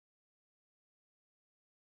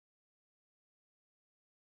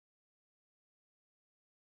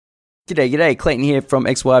G'day. Clayton here from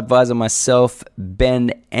XY Advisor, myself,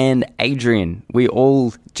 Ben, and Adrian. We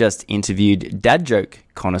all just interviewed dad joke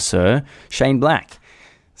connoisseur Shane Black.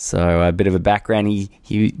 So a bit of a background,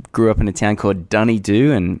 he grew up in a town called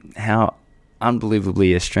Dunedoo, and how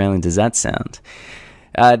unbelievably Australian does that sound?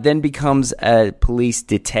 Then becomes a police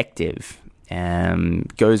detective.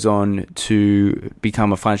 Goes on to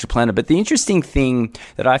become a financial planner. But the interesting thing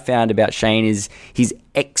that I found about Shane is his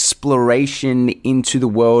exploration into the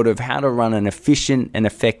world of how to run an efficient and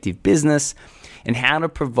effective business and how to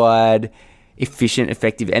provide efficient,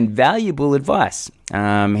 effective, and valuable advice.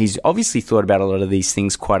 He's obviously thought about a lot of these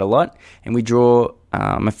things quite a lot, and we draw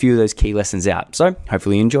a few of those key lessons out. So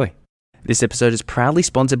hopefully you enjoy. This episode is proudly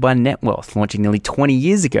sponsored by NetWealth. Launching nearly 20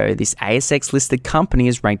 years ago, this ASX-listed company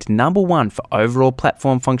is ranked #1 for overall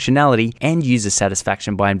platform functionality and user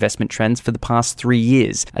satisfaction by investment trends for the past 3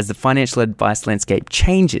 years. As the financial advice landscape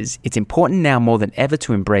changes, it's important now more than ever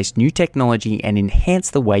to embrace new technology and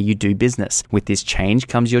enhance the way you do business. With this change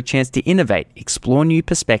comes your chance to innovate, explore new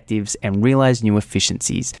perspectives, and realize new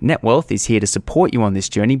efficiencies. NetWealth is here to support you on this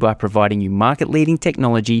journey by providing you market-leading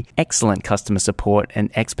technology, excellent customer support,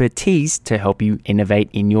 and expertise to help you innovate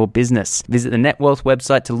in your business. Visit the NetWealth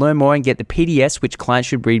website to learn more and get the PDS which clients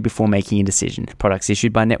should read before making a decision. Products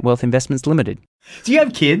issued by NetWealth Investments Limited. Do you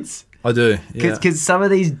have kids? I do, yeah. Because some of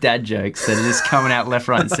these dad jokes that are just coming out left,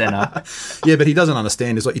 right and centre. Yeah, but he doesn't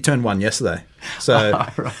understand. It's like, you turned one yesterday. So,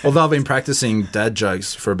 right. Although I've been practicing dad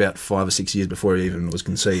jokes for about 5 or 6 years before he even was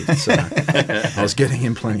conceived. So I was getting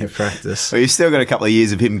him plenty of practice. Well, you've still got a couple of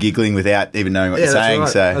years of him giggling without even knowing what you're saying. Right.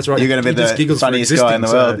 So that's right. You're going to be the funniest guy in the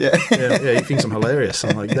world. Yeah, he thinks I'm hilarious.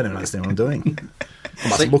 I'm like, you don't even understand what I'm doing. I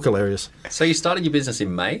must look hilarious. So you started your business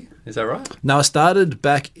in May, is that right? No, I started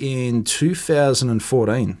back in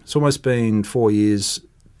 2014. It's almost been 4 years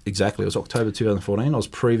exactly. It was October 2014. I was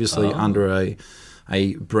previously under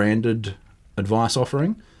a branded advice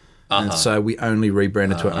offering. And so we only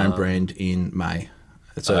rebranded to our own brand in May.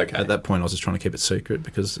 So at that point, I was just trying to keep it secret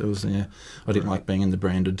because it was I didn't like being in the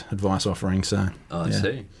branded advice offering. So I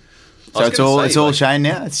see. So it's all Shane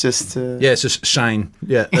now. It's just it's just Shane.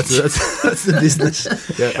 Yeah, that's the business.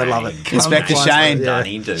 Yeah, I love it. Inspector Shane. Yeah,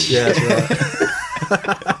 that's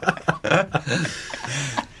right.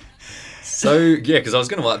 So because I was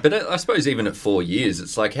going to, but I suppose even at 4 years,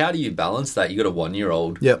 it's like, how do you balance that? You got a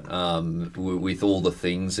 1-year-old. Yep. With all the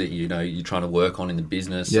things that you're trying to work on in the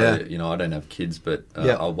business. Yeah. So, I don't have kids, but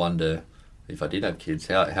I wonder, if I did have kids,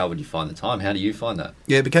 how would you find the time? How do you find that?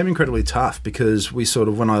 Yeah, it became incredibly tough because we sort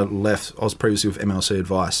of, when I left, I was previously with MLC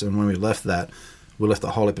Advice, and when we left that, we left a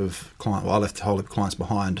whole heap of clients. Well, I left a whole heap of clients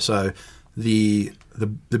behind. So the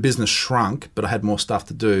business shrunk, but I had more stuff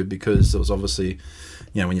to do because there was obviously,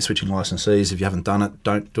 when you're switching licensees, if you haven't done it,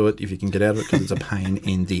 don't do it if you can get out of it because it's a pain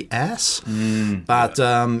in the ass. But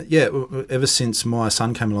ever since my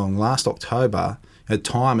son came along last October,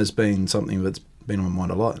 time has been something that's been on my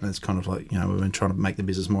mind a lot, and it's kind of like, we've been trying to make the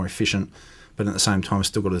business more efficient, but at the same time, we've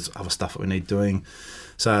still got other stuff that we need doing.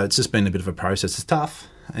 So it's just been a bit of a process. It's tough,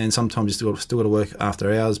 and sometimes you still got to work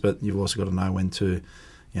after hours, but you've also got to know when to,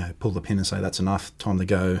 pull the pin and say that's enough, time to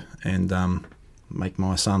go, and make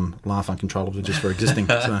my son laugh uncontrollably just for existing.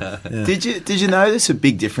 So, yeah. Did you notice a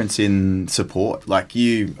big difference in support? Like,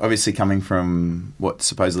 you obviously coming from what's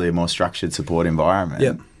supposedly a more structured support environment.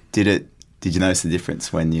 Yeah. Did you notice the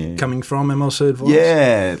difference when you... Coming from MLC Advice?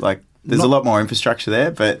 Yeah, like there's a lot more infrastructure there,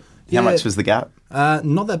 but how much was the gap?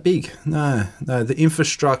 Not that big, no. The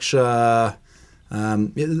infrastructure,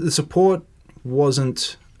 the support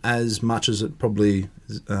wasn't as much as it probably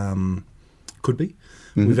could be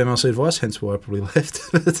with MLC Advice, hence why I probably left.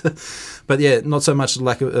 But yeah, not so much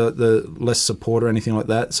lack of the less support or anything like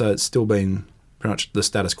that, so it's still been pretty much the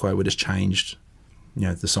status quo. We just changed,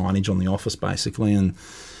 the signage on the office basically, and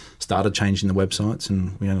started changing the websites,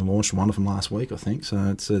 and we only launched one of them last week, I think.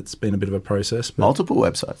 So it's been a bit of a process. But multiple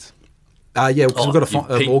websites. Yeah, because we've got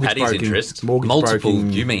a mortgage broking. Multiple.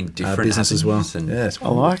 You mean different business as well? Yeah, I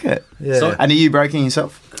like it. Yeah. So, and are you broking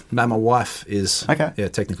yourself? No, my wife is. Okay. Yeah,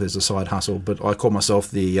 technically it's a side hustle, but I call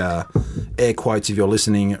myself the air quotes if you're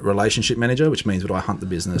listening relationship manager, which means that I hunt the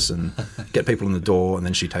business and get people in the door, and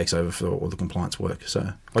then she takes over for all the compliance work.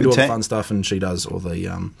 So I do all the fun stuff, and she does all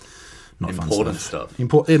the not important fun stuff.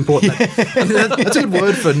 Important. That's a good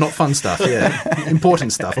word for not fun stuff. Yeah,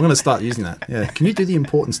 important stuff. I'm going to start using that. Yeah, can you do the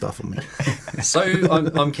important stuff for me? So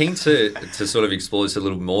I'm keen to sort of explore this a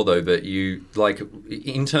little more though. But you, like,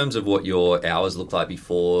 in terms of what your hours look like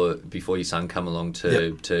before your son come along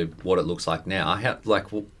to what it looks like now.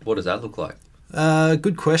 What does that look like?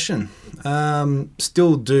 Good question.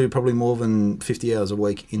 Still do probably more than 50 hours a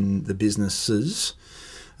week in the businesses.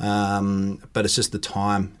 But it's just the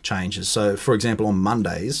time changes. So, for example, on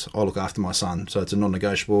Mondays, I look after my son. So it's a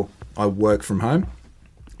non-negotiable. I work from home.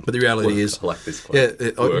 But the reality is, I like this quote.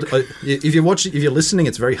 If you're listening,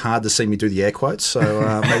 it's very hard to see me do the air quotes. So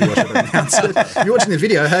maybe I should announce it. If you're watching the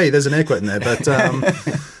video, hey, there's an air quote in there. But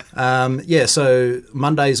so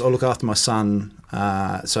Mondays I look after my son.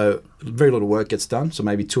 So very little work gets done. So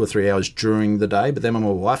maybe 2 or 3 hours during the day. But then when my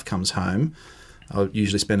wife comes home, I'll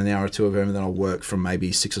usually spend an hour or two of her, and then I'll work from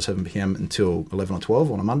maybe 6 or 7 p.m. until 11 or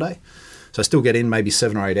 12 on a Monday. So I still get in maybe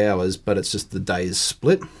 7 or 8 hours, but it's just the day is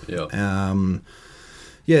split.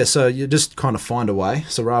 So you just kind of find a way.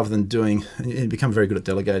 So rather than you become very good at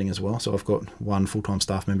delegating as well. So I've got one full-time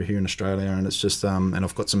staff member here in Australia, and it's just, and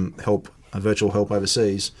I've got some help, virtual help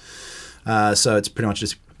overseas. So it's pretty much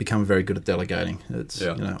just become very good at delegating. It's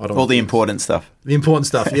I don't all the important stuff. The important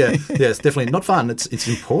stuff, yeah, it's definitely not fun. It's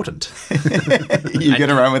important. You're going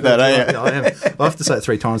to run with that, are you? I am. I have to say it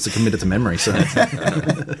 3 times to commit it to memory. So,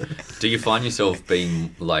 do you find yourself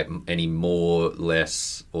being like any more,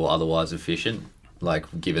 less, or otherwise efficient? Like,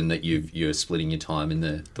 given that you're splitting your time in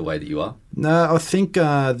the way that you are? No, I think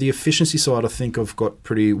the efficiency side, I think I've got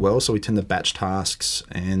pretty well. So we tend to batch tasks,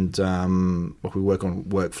 and we work on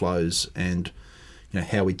workflows and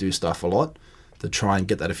how we do stuff a lot to try and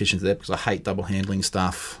get that efficiency there, because I hate double handling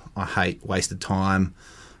stuff. I hate wasted time.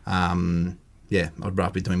 I'd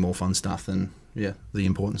rather be doing more fun stuff than the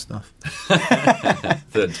important stuff.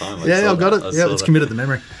 Third time. I've got it. It's committed to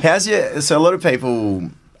memory. So a lot of people.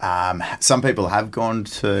 Some people have gone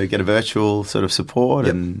to get a virtual sort of support,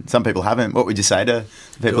 and some people haven't. What would you say to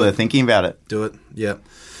people that are thinking about it? Do it, yeah.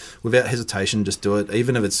 Without hesitation, just do it.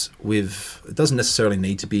 Even if it's it doesn't necessarily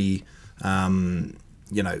need to be,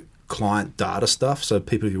 client data stuff. So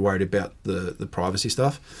people who are worried about the privacy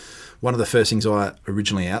stuff. One of the first things I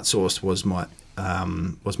originally outsourced was my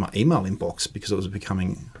email inbox, because it was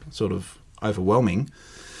becoming sort of overwhelming.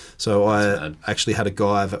 So I actually had a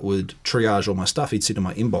guy that would triage all my stuff. He'd sit in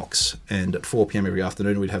my inbox, and at 4 p.m. every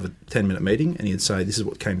afternoon we'd have a 10-minute meeting, and he'd say, this is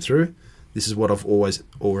what came through. This is what I've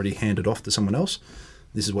already handed off to someone else.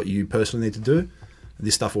 This is what you personally need to do.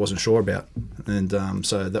 This stuff I wasn't sure about. And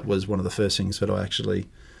so that was one of the first things that I actually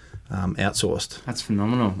outsourced. That's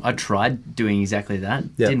phenomenal. I tried doing exactly that.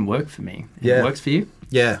 It didn't work for me. It works for you?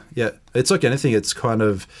 Yeah. It's like anything. It's kind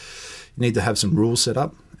of, you need to have some rules set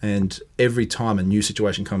up. And every time a new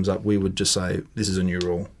situation comes up, we would just say, this is a new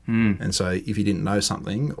rule. And so if you didn't know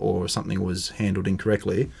something, or something was handled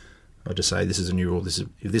incorrectly, I'd just say, this is a new rule.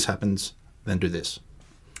 If this happens, then do this.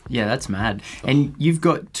 Yeah, that's mad. And you've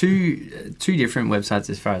got two different websites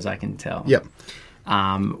as far as I can tell. Yep.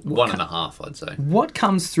 1.5, I'd say. What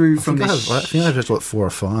comes through from this? I think I have like 4 or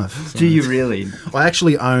 5. So. Do you really? I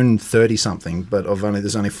actually own 30-something, but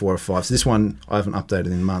there's only 4 or 5. So this one I haven't updated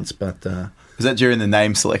in months, but... Was that during the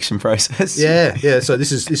name selection process? Yeah. So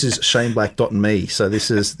this is shaneblack.me. So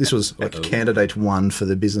this was like candidate 1 for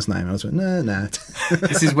the business name. And I was like, no.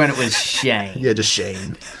 This is when it was Shane. Yeah, just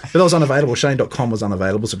Shane. But that was unavailable. Shane.com was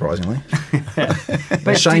unavailable, surprisingly. But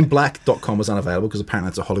shaneblack.com was unavailable because apparently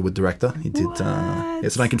it's a Hollywood director. He did.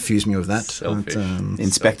 So don't confuse me with that. Selfish.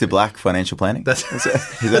 Inspector Black, financial planning. Is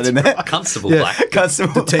that in there? Constable Black.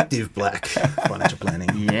 Constable Detective Black, financial planning.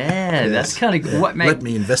 Yeah, that's kind of what Let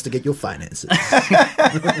me investigate your finances.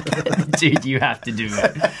 Dude, you have to do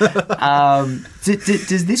it.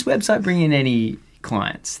 Does this website bring in any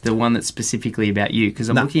clients? The one that's specifically about you? Because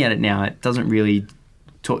I'm looking at it now. It doesn't really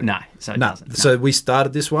talk. No, so it doesn't. No. So we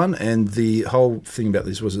started this one, and the whole thing about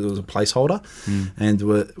this was it was a placeholder, and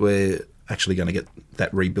we're actually going to get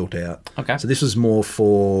that rebuilt out. Okay. So this was more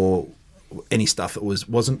for any stuff that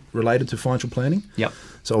wasn't related to financial planning. Yep.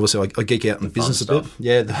 So obviously I geek out in business a bit.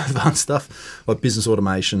 Yeah, the fun stuff, like business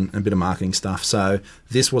automation and a bit of marketing stuff. So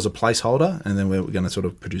this was a placeholder, and then we're going to sort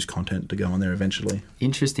of produce content to go on there eventually.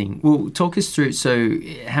 Interesting. Well, talk us through, so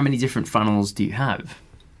how many different funnels do you have?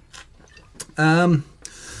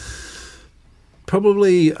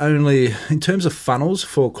 Probably only, in terms of funnels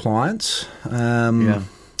for clients,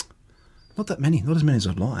 not that many, not as many as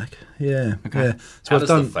I'd like. Yeah. Okay. Yeah. So how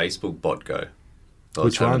does the Facebook bot go?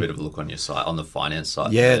 Which one? A bit of a look on your site, on the finance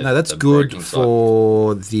site. Yeah, that's good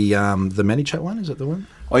for the ManyChat one. Is that the one?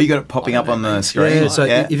 Oh, you got it popping up on the screen? Yeah, so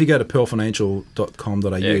if you go to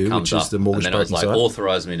pearlfinancial.com.au, which is the mortgage broking site. And it was like,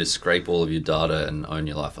 authorise me to scrape all of your data and own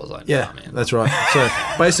your life. I was like, yeah, man. That's right. So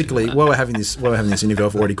basically, while we're having this interview,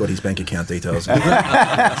 I've already got his bank account details. So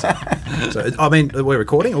I mean, we're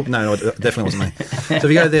recording? Oh, no, it definitely wasn't me. So if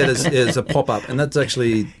you go there, there's a pop-up, and that's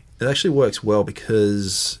actually It actually works well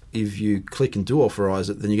because if you click and do authorize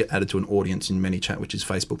it, then you get added to an audience in ManyChat, which is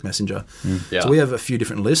Facebook Messenger. Yeah. So we have a few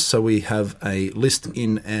different lists. So we have a list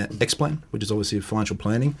in Xplain, which is obviously financial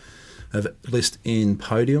planning. I have a list in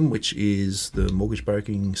Podium, which is the mortgage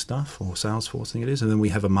broking stuff, or Salesforce, I think it is. And then we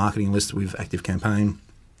have a marketing list with Active Campaign,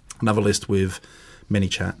 another list with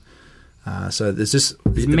ManyChat. So there's this...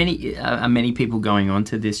 Are many people going on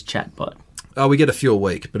to this chatbot? Oh, we get a few a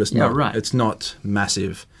week, but it's not. Right. It's not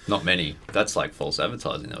massive. Not many. That's like false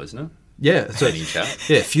advertising, though, isn't it? Yeah, so ManyChat.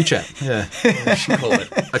 Yeah, few chat. Yeah, We should call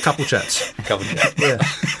it a couple chats. a couple chat. Yeah,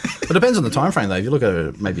 but it depends on the time frame though. If you look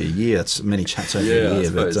at maybe a year, it's many chats over Yeah, I a year,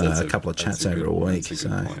 suppose but that's a couple of that's chats over a week. that's So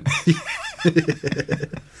a good point.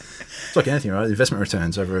 it's like anything, right? Investment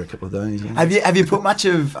returns over a couple of days. Yeah. Have you put much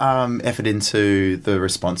of effort into the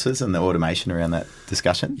responses and the automation around that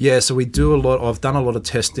discussion? Yeah, so we do a lot. I've done a lot of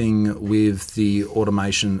testing with the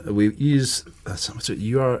automation. We use it's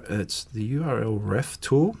the URL ref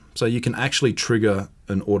tool, so you can actually trigger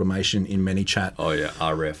an automation in ManyChat. Oh, yeah.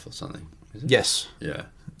 RF or something. Is it? Yes. Yeah.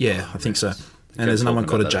 Yeah, I think so. And kept there's another one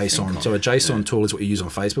talking called a about that, I think, JSON. So a JSON yeah. tool is what you use on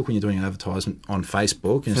Facebook when you're doing an advertisement on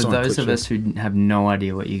Facebook. And For someone those clicks of us who have no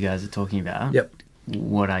idea what you guys are talking about, Yep.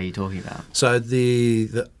 what are you talking about? So the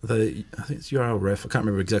I think it's URL ref. I can't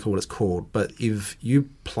remember exactly what it's called, but if you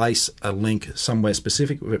place a link somewhere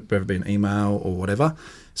specific, whether it be an email or whatever,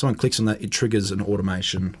 someone clicks on that, it triggers an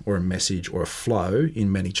automation or a message or a flow in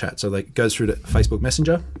ManyChat. So it goes through to Facebook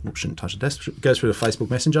Messenger. Oops, shouldn't touch the desk. It goes through to Facebook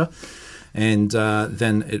Messenger. And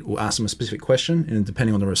then it will ask them a specific question, and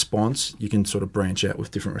depending on the response, you can sort of branch out with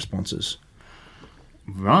different responses.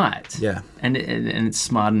 Right. Yeah. And it's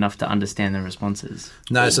smart enough to understand the responses.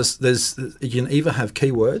 No, so you can either have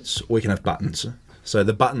keywords or you can have buttons. So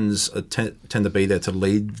the buttons tend to be there to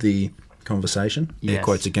lead the conversation. Air Yes.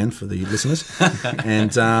 quotes again for the listeners.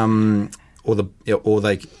 And or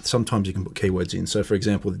they sometimes you can put keywords in. So for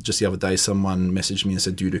example, just the other day, someone messaged me and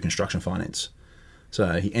said, "Do you do construction finance?"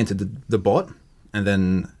 So he entered the bot and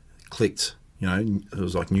then clicked, it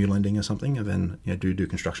was like new lending or something, and then, do you do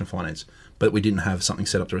construction finance? But we didn't have something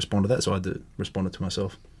set up to respond to that, so I had to respond it to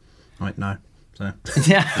myself. I went, no. So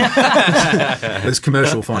Yeah. it's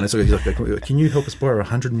commercial finance. So he's like, "Can you help us borrow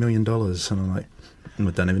 $100 million?" And I'm like, I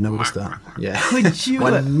don't even know where to start. Yeah. Could you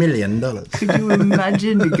 $1 million. Could you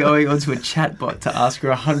imagine going onto a chatbot to ask her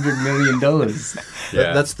 $100 million?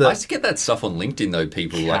 Yeah. That's the- I used to get that stuff on LinkedIn, though,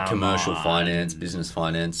 people like Come commercial on. finance, business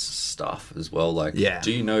finance stuff as well. Like, Yeah.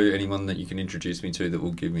 do you know anyone that you can introduce me to that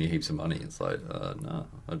will give me heaps of money? It's like, no,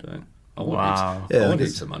 I don't. I want Wow. heaps, Yeah, I want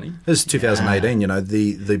it's- heaps of money. This is 2018,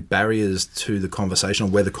 the barriers to the conversation or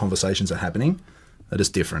where the conversations are happening are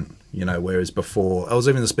just different, whereas before, I was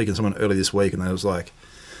even speaking to someone earlier this week and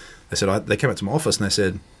they came up to my office and they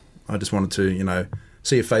said, "I just wanted to,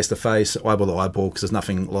 see you face to face, eyeball to eyeball, because there's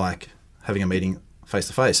nothing like having a meeting face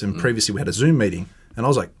to face." And previously we had a Zoom meeting, and I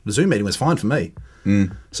was like, the Zoom meeting was fine for me.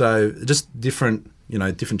 So just different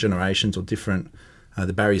generations or different,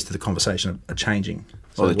 the barriers to the conversation are changing.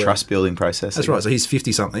 So Or the trust building process. That's right. So he's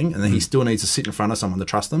 50 something, and then he still needs to sit in front of someone to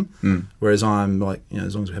trust them. Whereas I'm like,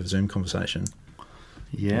 as long as we have a Zoom conversation,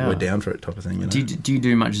 Yeah. we're down for it, type of thing. Do you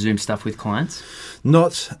do much Zoom stuff with clients?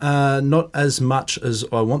 Not as much as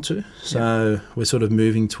I want to. So we're sort of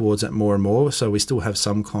moving towards that more and more. So we still have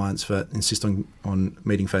some clients that insist on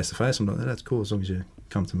meeting face to face. I'm like, that's cool as long as you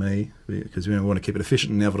come to me, because we want to keep it efficient.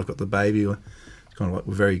 And now that I've got the baby, it's kind of like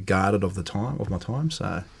we're very guarded of my time.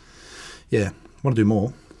 So yeah, want to do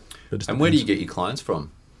more. And where do you get your clients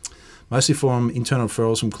from? Mostly from internal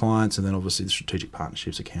referrals from clients, and then obviously the strategic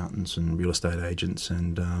partnerships, accountants and real estate agents,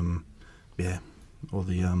 and all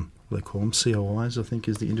the what they call them, COIs, I think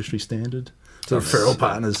is the industry standard. So referral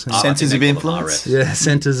partners. Centres of influence. Yeah,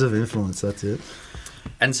 centres of influence. That's it.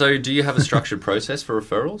 And so, do you have a structured process for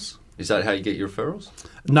referrals? Is that how you get your referrals?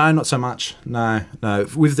 No, not so much. No.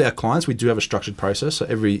 With our clients, we do have a structured process. So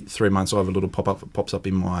every 3 months, I have a little pop-up that pops up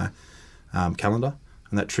in my calendar,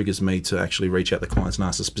 and that triggers me to actually reach out to clients and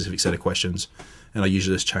ask a specific set of questions. And I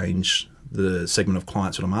usually just change the segment of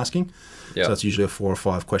clients that I'm asking. Yeah. So it's usually a 4 or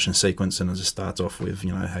 5 question sequence, and it just starts off with,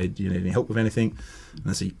 hey, do you need any help with anything?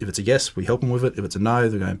 And if it's a yes, we help them with it. If it's a no,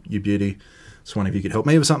 they're going, you beauty, just wondering if you could help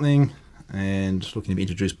me with something, and looking to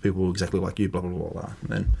introduce people exactly like you, blah, blah, blah, blah. And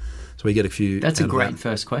then, so we get a few. That's a out of great that.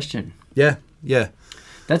 first question. Yeah.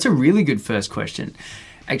 That's a really good first question.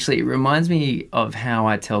 Actually, it reminds me of how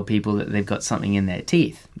I tell people that they've got something in their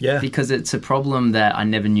teeth. Yeah. Because it's a problem that I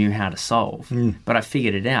never knew how to solve. But I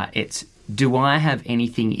figured it out. It's, do I have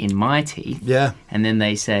anything in my teeth? Yeah. And then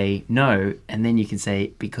they say no, and then you can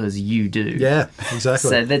say, because you do. Yeah, exactly.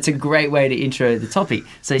 So that's a great way to intro the topic.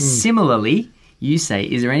 So similarly, you say,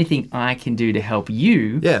 is there anything I can do to help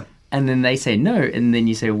you? Yeah. And then they say no, and then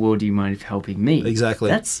you say, well, do you mind helping me? Exactly.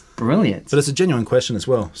 That's brilliant. But it's a genuine question as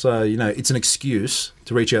well. So, it's an excuse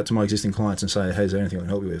to reach out to my existing clients and say, hey, is there anything I can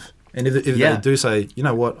help you with? And if they do say, you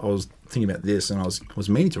know what, I was thinking about this and I was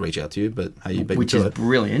meaning to reach out to you, but hey, you beat me to it. Which is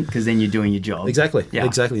brilliant, because then you're doing your job. Exactly. Yeah.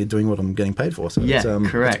 Exactly. You're doing what I'm getting paid for. So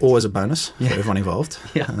correct. It's always a bonus for everyone involved.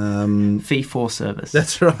 Yeah. Fee for service.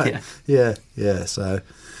 That's right. Yeah. So,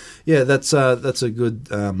 that's a good,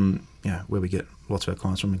 where we get lots of our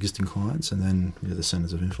clients from existing clients, and then the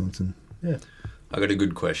centres of influence. And I got a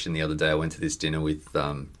good question the other day. I went to this dinner with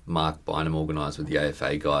Mark Bynum, organised with the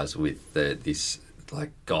AFA guys, with this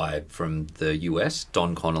guy from the US,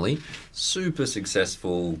 Don Connolly, super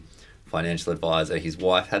successful financial advisor. His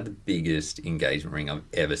wife had the biggest engagement ring I've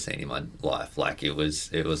ever seen in my life. It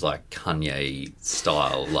was like Kanye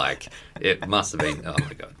style. It must have been. Oh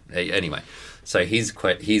my god. Anyway, so he's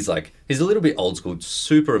a little bit old school,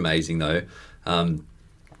 super amazing though.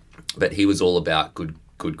 But he was all about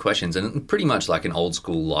good questions, and pretty much like an old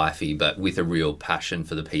school lifey, but with a real passion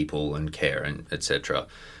for the people and care and etc.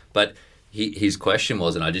 But his question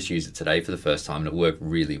was, and I just used it today for the first time, and it worked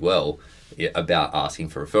really well, about asking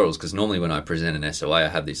for referrals. Because normally when I present an SOA, I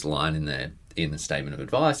have this line in the statement of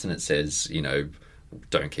advice, and it says,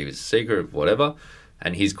 don't keep it a secret, whatever.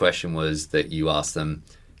 And his question was that you ask them,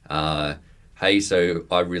 hey, so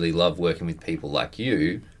I really love working with people like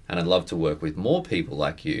you, and I'd love to work with more people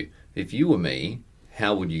like you. If you were me,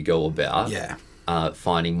 how would you go about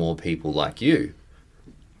finding more people like you?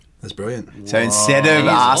 That's brilliant. So instead of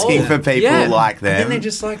asking for people like them... And then they're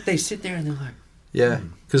just they sit there and they're like... Yeah,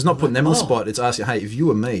 because not putting them on the spot, it's asking, hey, if you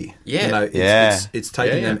were me, it's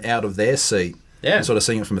taking them out of their seat and sort of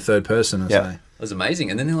seeing it from a third person and say... It was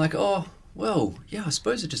amazing. And then they're like, oh, well, I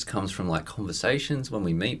suppose it just comes from conversations when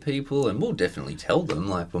we meet people, and we'll definitely tell them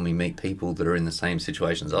when we meet people that are in the same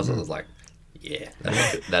situation as us. I was like, yeah,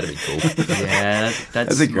 that'd be cool. Yeah,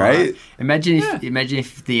 that's a great. Imagine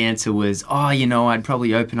if the answer was, I'd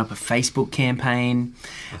probably open up a Facebook campaign.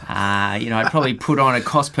 I'd probably put on a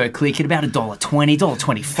cost per click at about $1.20,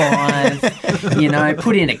 $1.25.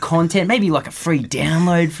 Put in a content, maybe a free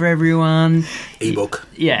download for everyone. Ebook.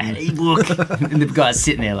 Yeah, an ebook. And the guy's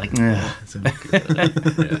sitting there like, ugh.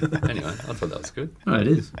 Anyway, I thought that was good. Oh, it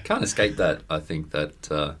is. Can't escape that. I think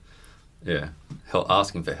that.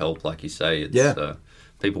 Asking for help, like you say,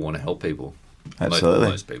 people want to help people. Absolutely.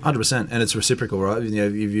 Most people. 100%, and it's reciprocal, right?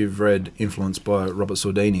 If you've read Influence by Robert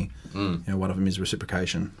Cialdini, one of them is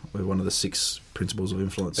reciprocation. We're one of the 6 principles of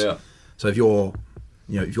influence. Yeah. So if you're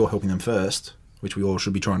helping them first, which we all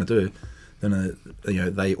should be trying to do, then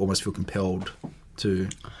they almost feel compelled to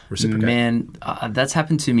reciprocate. Man, that's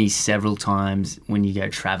happened to me several times when you go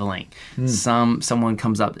traveling. Someone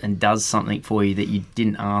comes up and does something for you that you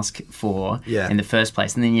didn't ask for in the first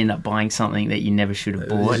place, and then you end up buying something that you never should have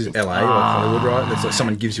bought. This is LA or Hollywood, right? It's like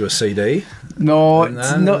someone gives you a CD. No.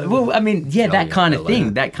 Well, I mean, that kind of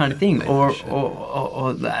thing. That kind of thing. Or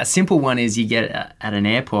a simple one is you get at an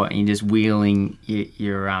airport and you're just wheeling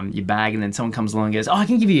your bag, and then someone comes along and goes, I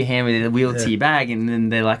can give you a hand with it, wheel it to your bag, and then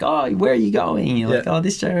they're like, where are you going? And you're like,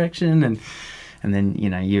 this direction, and then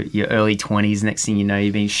your early 20s. Next thing you know,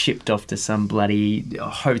 you're being shipped off to some bloody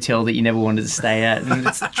hotel that you never wanted to stay at, and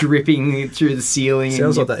it's dripping through the ceiling.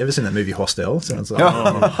 Sounds like that. Ever seen that movie Hostel? Sounds like.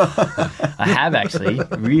 I have actually.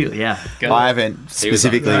 Really, yeah. I haven't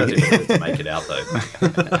specifically. To make it out though.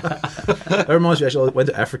 That reminds me. Actually, I went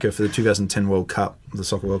to Africa for the 2010 World Cup, the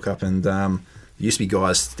Soccer World Cup, and there used to be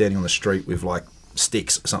guys standing on the street with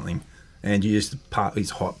sticks or something. And you just park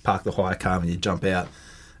the hire car and you jump out,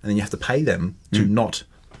 and then you have to pay them to not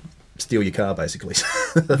steal your car, basically.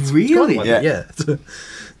 Really? Yeah.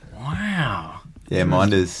 Wow. Yeah,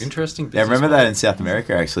 minders. Interesting. Yeah, I remember that in South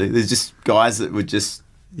America, actually. There's just guys that would just,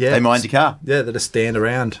 they mind your car. Yeah, they just stand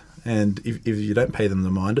around, and if you don't pay them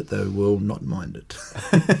to mind it, they will not mind it.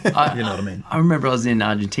 You know what I mean? I remember I was in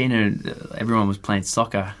Argentina and everyone was playing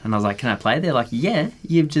soccer, and I was like, can I play? They're like, yeah,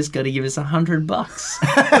 you've just got to give us $100.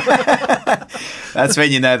 That's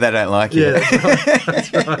when you know they don't like you. Yeah,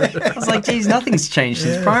 that's right. I was like, geez, nothing's changed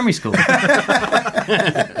since primary school.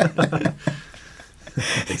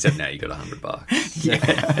 Except now you got $100. Yeah.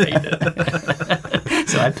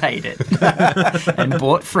 So I paid it and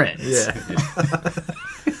bought friends. Yeah.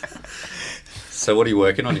 So what are you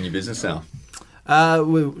working on in your business now?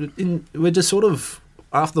 We're just sort of,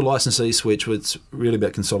 after the licensee switch, it's really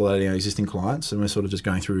about consolidating our existing clients, and we're sort of just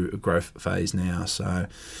going through a growth phase now. So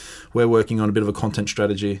we're working on a bit of a content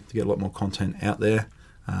strategy to get a lot more content out there.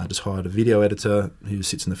 Just hired a video editor who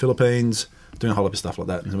sits in the Philippines, doing a whole lot of stuff like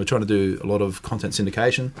that. And we're trying to do a lot of content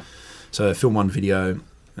syndication. So film one video,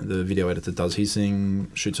 the video editor does his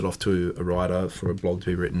thing, shoots it off to a writer for a blog to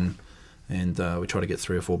be written, and we try to get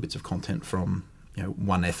 3 or 4 bits of content from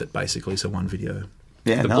one effort basically, so one video.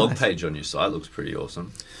 Yeah, The nice. blog page on your site looks pretty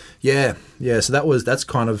awesome. Yeah. So that's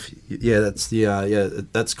kind of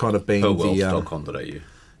that's kind of been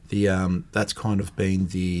Perwealth.com.au. that's kind of been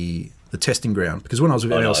the testing ground, because when I was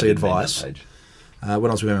with MLC Advice. When I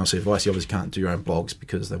was with MLC Advice, you obviously can't do your own blogs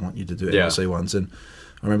because they want you to do MLC ones. And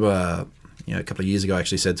I remember, a couple of years ago, I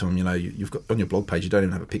actually said to them, you've got on your blog page, you don't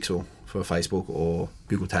even have a pixel for Facebook or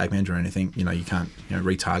Google Tag Manager or anything. You can't,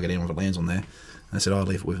 retarget anyone if it lands on there. And I said, "Oh,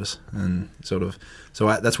 leave it with us." And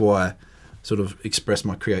that's why I sort of expressed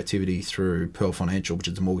my creativity through Pearl Financial, which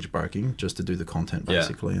is the mortgage broking, just to do the content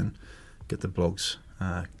basically and get the blogs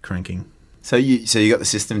cranking. So you got the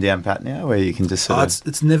system down pat now, where you can just sort of...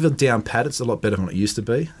 It's never down pat. It's a lot better than it used to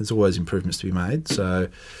be. There's always improvements to be made. So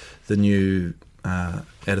the new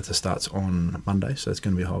editor starts on Monday, so it's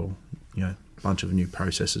going to be a whole bunch of new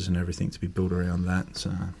processes and everything to be built around that.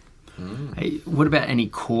 So, Hey, what about any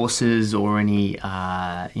courses or any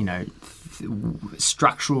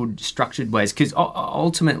structured ways? Because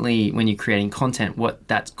ultimately, when you're creating content, what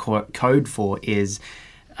that's code for is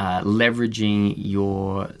leveraging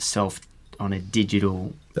yourself on a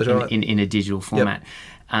digital in a digital format.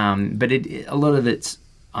 But a lot of it's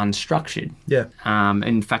unstructured.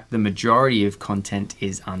 In fact, the majority of content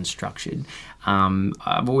is unstructured.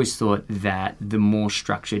 I've always thought that the more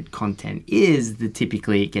structured content is, the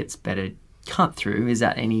typically it gets better cut through. Is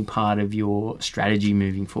that any part of your strategy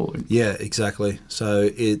moving forward? Yeah, exactly. So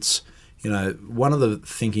it's one of the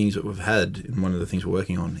thinkings that we've had, and one of the things we're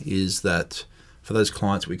working on, is that for those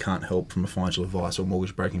clients we can't help from a financial advice or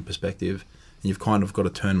mortgage broking perspective, and you've kind of got to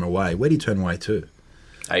turn them away. Where do you turn away to?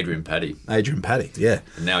 Adrian Paddy. Yeah.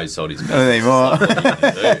 And now he's sold his business. Not anymore.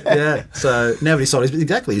 Yeah. So now that he sold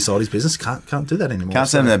his business, can't do that anymore. Can't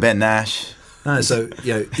send them to Ben Nash. No. So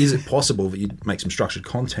is it possible that you make some structured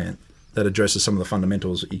content that addresses some of the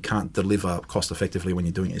fundamentals that you can't deliver cost effectively when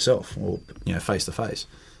you're doing it yourself or face to face?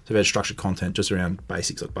 So if you had structured content just around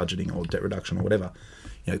basics like budgeting or debt reduction or whatever,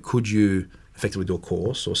 could you effectively do a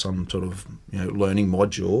course or some sort of learning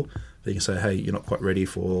module that you can say, hey, you're not quite ready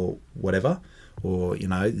for whatever, or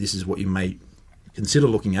this is what you may consider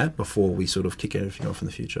looking at before we sort of kick everything off in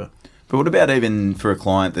the future. But what about even for a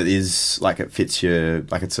client that is like it fits your,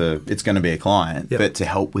 like it's going to be a client, but to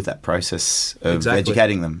help with that process of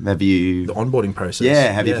educating them? Have you the onboarding process?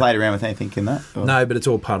 Yeah, have you played around with anything in that? Or? No, but it's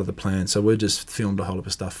all part of the plan. So we've just filmed a whole lot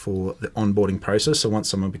of stuff for the onboarding process. So once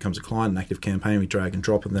someone becomes a client, an active campaign, we drag and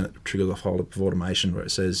drop, and then it triggers a whole lot of automation where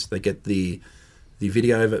it says they get the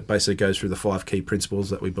video of it. Basically goes through the 5 key principles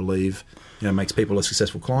that we believe makes people a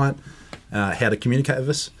successful client, how to communicate with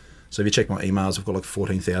us. So if you check my emails, I've got like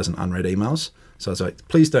 14,000 unread emails. So I was like,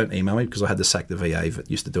 please don't email me, because I had to sack the VA that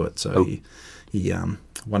used to do it. So he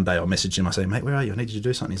one day I messaged him, I say, mate, where are you? I need you to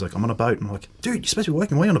do something. He's like, I'm on a boat. And I'm like, dude, you're supposed to be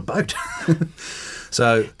working away on a boat.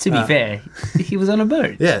 So to be fair, he was on a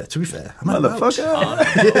boat. Yeah, to be fair. I'm on a boat.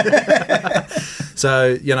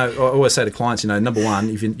 So, I always say to clients, number one,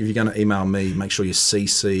 if you're going to email me, make sure you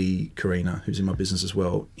CC Karina, who's in my business as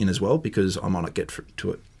well, because I might not get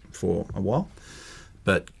to it for a while.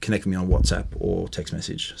 But connect with me on WhatsApp or text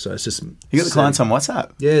message. So it's just... You got the clients on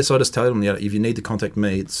WhatsApp? Yeah, so I just tell them, if you need to contact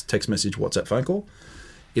me, it's text message, WhatsApp, phone call.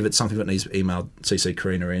 If it's something that needs emailed, CC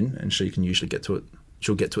Karina in, and she can usually get to it.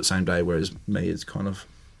 She'll get to it same day, whereas me is kind of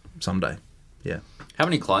someday. Yeah. How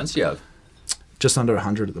many clients do you have? Just under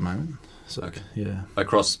 100 at the moment. So, okay. Yeah.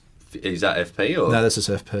 Across, is that FP or? No, that's just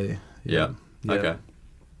FP. Yeah. Okay.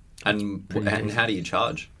 And how do you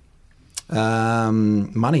charge?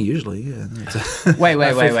 Money usually, yeah. Wait.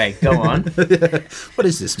 Go on. What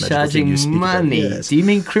is this? Charging money? Yes. Do you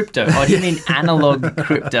mean crypto? Or do you mean analog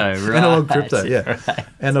crypto? Right. Analog crypto, yeah. Right.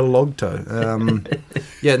 Analog toe.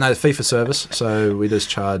 Fee for service. So we just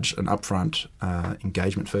charge an upfront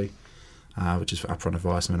engagement fee, which is for upfront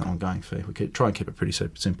advice, and an ongoing fee. We try and keep it pretty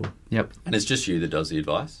simple. Yep. And it's just you that does the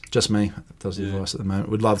advice? Just me that does the advice at the moment.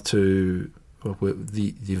 We'd love to...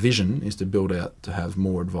 the vision is to build out to have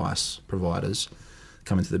more advice providers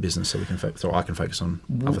come into the business so I can focus on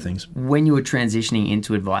other things. When you were transitioning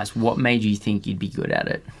into advice, what made you think you'd be good at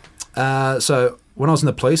it? So when I was in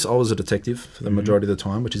the police, I was a detective for the majority of the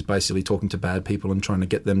time, which is basically talking to bad people and trying to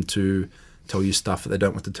get them to tell you stuff that they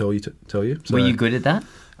don't want to tell you. So, were you good at that?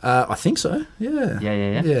 I think so. Yeah.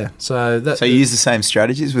 Yeah. So you use the same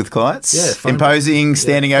strategies with clients? Yeah. Imposing,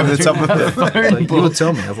 standing over the top of the phone book. You would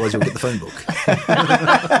tell me, otherwise you'll get the phone book.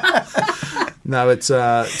 No, it's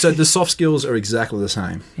so the soft skills are exactly the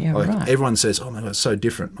same. Yeah, right. Everyone says, "Oh my God, it's so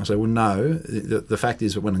different." I say, "Well, no. The fact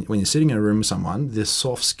is that when you're sitting in a room with someone, the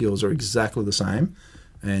soft skills are exactly the same,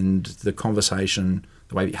 and the conversation,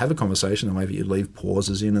 the way that you have a conversation, the way that you leave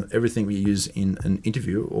pauses in, everything we use in an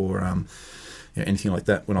interview or anything like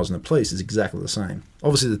that when I was in the police is exactly the same.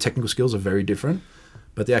 Obviously, the technical skills are very different,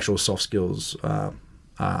 but the actual soft skills are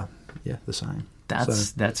the same.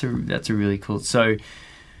 That's a really cool. So,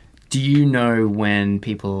 do you know when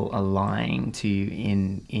people are lying to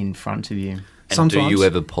you in front of you? And Sometimes. do you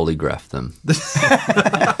ever polygraph them?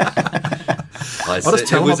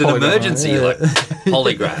 tell it was them an I polygraph. emergency, Yeah. like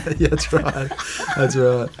polygraph. Yeah, that's right. That's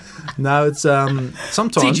right. No, it's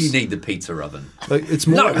sometimes. Did you need the pizza oven? Like, it's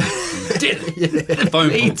more. No, you didn't. Phone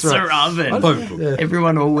book. Pizza oven. Phone book. Yeah.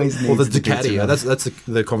 Everyone always needs Or the pizza Ducati. oven. That's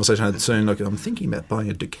the conversation I had soon. Like, I'm thinking about buying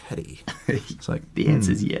a Ducati. It's like The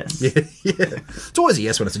answer is yes. Yeah. It's always a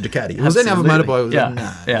yes when it's a Ducati. If it was any other Absolutely. motorbike, it was Yeah. like,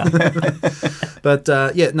 nah. Yeah. But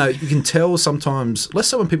no, you can tell sometimes, less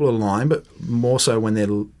so when people are lying, but more so when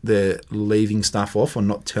they're leaving stuff off or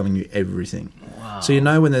not telling you everything. Wow. So you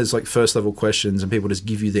know when there's like first level questions and people just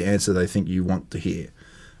give you the answer they think you want to hear,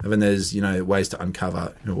 and then there's ways to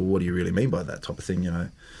uncover, well, what do you really mean by that type of thing,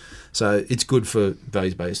 So it's good for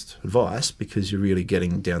values based advice because you're really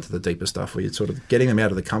getting down to the deeper stuff where you're sort of getting them out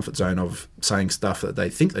of the comfort zone of saying stuff that they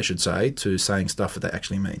think they should say to saying stuff that they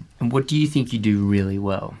actually mean. And what do you think you do really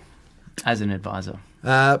well as an advisor?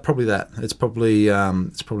 Probably that. It's probably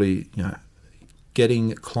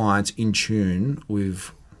getting clients in tune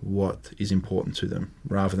with what is important to them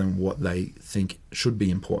rather than what they think should be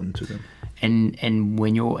important to them. And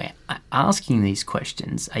when you're asking these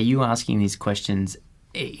questions, are you asking these questions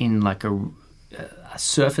in like a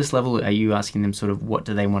surface level? Are you asking them sort of what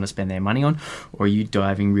do they want to spend their money on? Or are you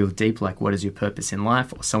diving real deep, like what is your purpose in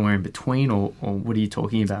life, or somewhere in between, or what are you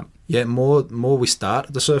talking about? Yeah, more we start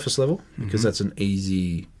at the surface level because that's they're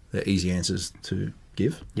easy answers to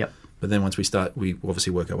give. Yep. But then once we start, we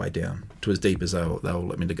obviously work our way down to as deep as they'll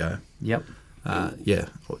let me to go. Yep. Yeah.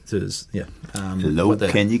 Low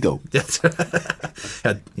can you go? That's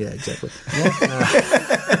yeah, exactly.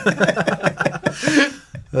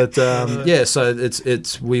 But so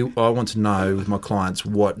I want to know with my clients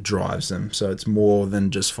what drives them. So it's more than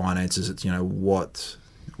just finances. It's what,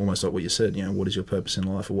 almost like what you said. What is your purpose in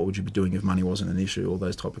life, or what would you be doing if money wasn't an issue? All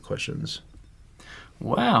those type of questions.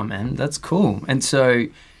 Wow, man, that's cool. And so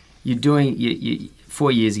you're doing you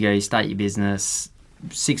 4 years ago you start your business.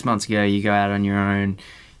 6 months ago you go out on your own.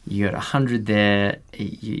 You got 100 there.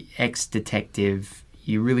 You ex-detective.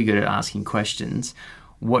 You're really good at asking questions.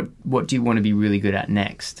 What do you want to be really good at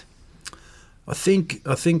next? I think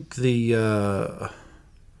the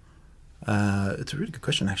it's a really good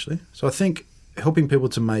question actually. So I think helping people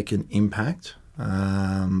to make an impact,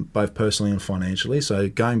 both personally and financially. So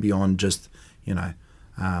going beyond just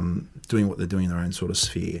doing what they're doing in their own sort of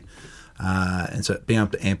sphere, and so being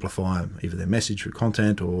able to amplify either their message through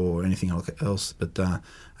content or anything else, but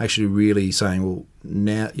actually really saying, well,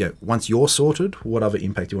 now, once you're sorted, what other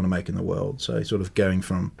impact do you want to make in the world? So sort of going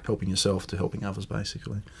from helping yourself to helping others,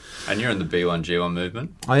 basically. And you're in the B1G1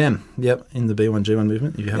 movement? I am, yep, in the B1G1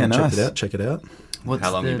 movement. If you haven't checked it out, check it out.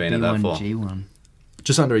 How long have you been at that for? B1G1?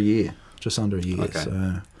 Just under a year.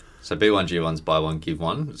 Okay. So B1G1's buy one, give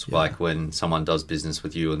one. It's like when someone does business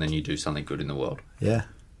with you and then you do something good in the world. Yeah.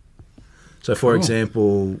 So, for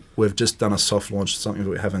example, we've just done a soft launch, something that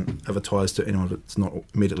we haven't advertised to anyone that's not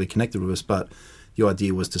immediately connected with us, but the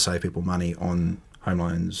idea was to save people money on home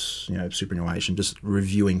loans, superannuation, just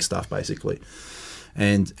reviewing stuff, basically.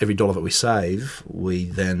 And every dollar that we save, we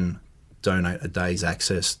then donate a day's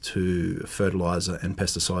access to fertiliser and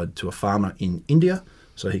pesticide to a farmer in India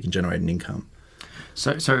so he can generate an income.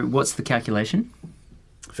 So what's the calculation?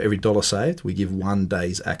 For every dollar saved, we give 1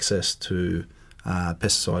 day's access to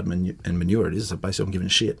pesticide and manure. It is. So basically, I'm giving a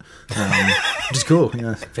shit, which is cool.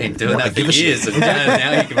 Been doing that for years, and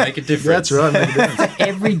now you can make a difference. That's right. Make a difference.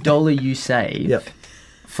 Every dollar you save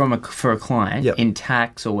for a client in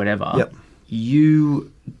tax or whatever,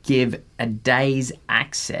 you give a day's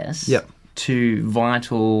access to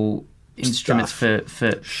vital instruments for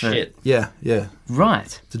shit. Yeah.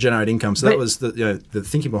 Right. To generate income. So that was the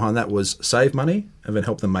thinking behind that was save money and then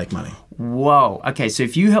help them make money. Whoa. Okay, so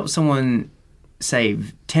if you help someone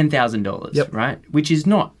save $10,000, right, which is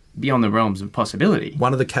not beyond the realms of possibility.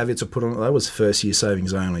 One of the caveats I put on it though was first year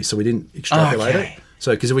savings only, so we didn't extrapolate it.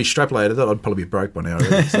 So because if we extrapolated that, I'd probably be broke by now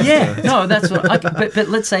already. So, no, that's what. But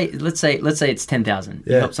let's say it's 10,000.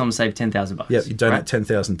 You help someone save $10,000. Yeah, you donate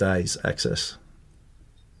 10,000 days access.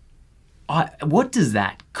 What does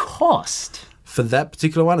that cost? For that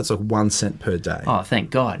particular one, it's like 1 cent per day. Oh, thank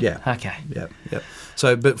God. Yeah. Okay. Yeah.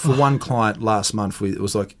 So, but for one client last month, it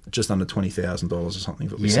was like just under $20,000 or something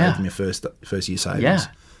that we saved in your first year savings. Yeah.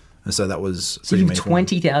 And so that was so you have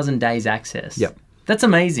 20,000 days access. Yep. That's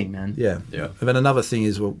amazing, man. Yeah. Yeah. And then another thing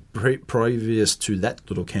is, well, previous to that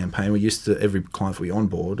little campaign, we used to, every client we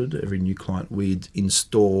onboarded, every new client, we'd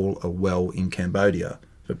install a well in Cambodia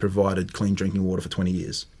that provided clean drinking water for 20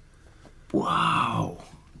 years. Wow.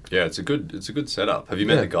 Yeah, it's a good setup. Have you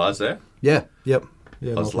met the guys there? Yeah. Yep.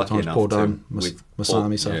 Yeah. I was multiple lucky times. enough Paul to Dunn, with Masami,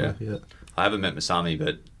 Paul, Safa, yeah. I haven't met Masami,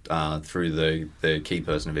 but through the Key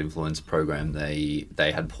Person of Influence program, they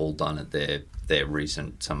had Paul Dunn at their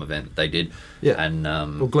recent some event they did. Yeah. And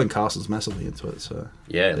well, Glenn Castle's massively into it, so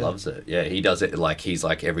yeah, loves it. Yeah, he does it like he's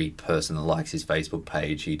like every person that likes his Facebook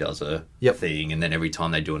page, he does a thing, and then every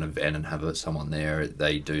time they do an event and have someone there,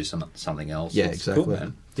 they do something else. Yeah, it's exactly. Cool,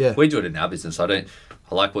 man. Yeah, we do it in our business. I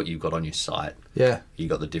like what you've got on your site. Yeah, you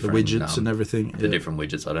got the different widgets and everything. The different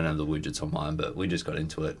widgets. I don't have the widgets on mine, but we just got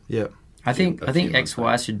into it. Yeah, I think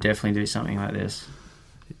XY should definitely do something like this.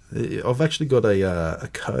 I've actually got a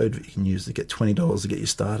code that you can use to get $20 to get you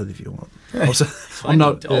started if you want.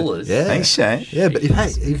 $20? Yeah. Thanks, Shane. Yeah, but hey,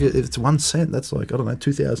 if it's 1 cent, that's like, I don't know,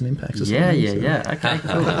 2,000 impacts or something. Yeah. Okay,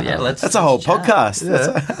 cool. Yeah, that's a whole podcast.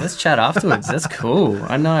 Yeah. Let's chat afterwards. That's cool.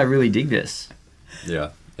 I know. I really dig this. Yeah.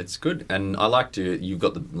 It's good, and I like you've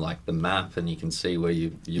got the map, and you can see where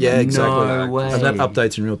you yeah, exactly. No way. And that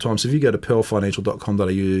updates in real time. So if you go to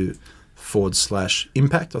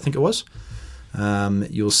pearlfinancial.com.au/impact, I think it was,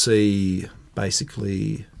 you'll see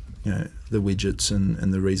basically, the widgets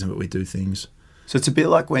and the reason that we do things. So it's a bit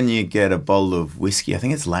like when you get a bottle of whiskey. I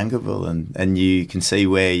think it's Langerville, and you can see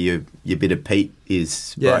where your bit of peat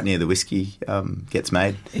is right near the whiskey gets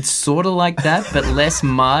made. It's sort of like that, but less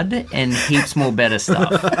mud and heaps more better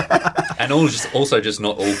stuff. And also just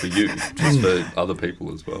not all for you, just for other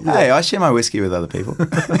people as well. Hey, I share my whiskey with other people.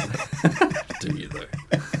 Do you though?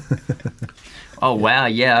 Oh wow,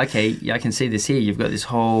 yeah, okay, yeah, I can see this here. You've got this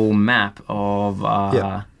whole map of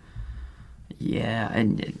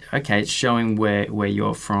and okay, it's showing where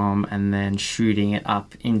you're from, and then shooting it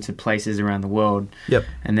up into places around the world. Yep.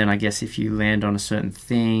 And then I guess if you land on a certain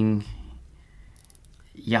thing,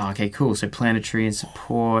 okay, cool. So planetary and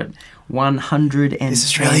support,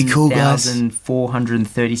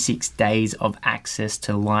 110,436 days of access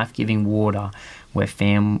to life-giving water were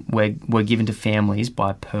given to families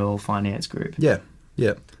by Pearl Finance Group. Yeah.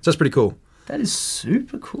 So that's pretty cool. That is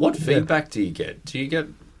super cool. What feedback do you get? Do you get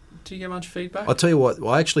much feedback? I'll tell you what,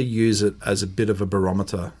 I actually use it as a bit of a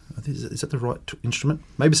barometer. I think, is that the right instrument?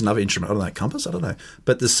 Maybe it's another instrument. I don't know, compass? I don't know.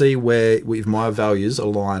 But to see where if my values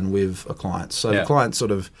align with a client. So the client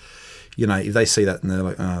sort of, if they see that and they're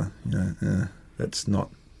like, that's not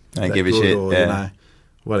I don't that give a good, shit. or,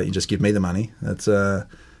 why don't you just give me the money? That's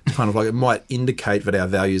kind of like, it might indicate that our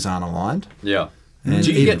values aren't aligned. Yeah. And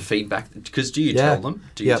do you get feedback? Because do you tell them?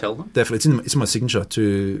 Do you tell them? Definitely. It's in my signature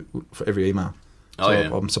for every email. So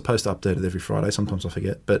I'm supposed to update it every Friday. Sometimes I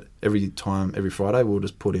forget. But every Friday, we'll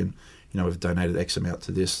just put in, we've donated X amount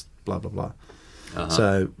to this, blah, blah, blah. Uh-huh.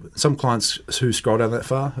 So some clients who scroll down that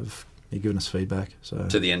far have given us feedback. So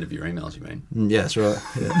to the end of your emails, you mean? Yeah, that's right.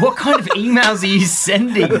 Yeah. What kind of emails are you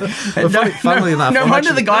sending? Funnily enough, no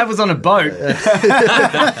wonder the guy was on a boat.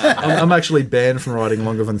 I'm actually banned from writing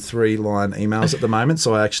longer than 3-line emails at the moment,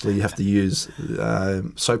 so I actually have to use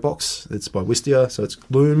Soapbox. It's by Wistia, so it's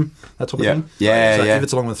Loom, that type of thing. So if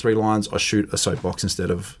it's longer than 3 lines, I shoot a Soapbox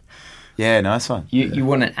instead of... Yeah, nice one. You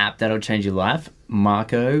want an app that'll change your life?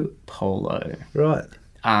 Marco Polo. Right.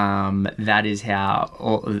 That is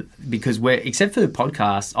how, because except for the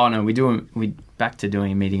podcast, we back to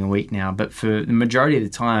doing a meeting a week now, but for the majority of the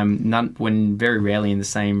time, when very rarely in the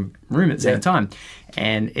same room at the same time.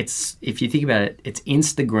 And it's, if you think about it, it's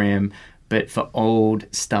Instagram, but for old,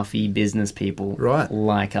 stuffy business people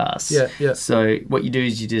like us. Yeah. So what you do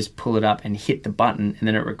is you just pull it up and hit the button, and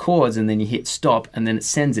then it records, and then you hit stop, and then it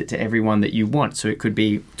sends it to everyone that you want. So it could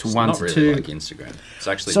be to it's 1 not to really 2. Like Instagram. It's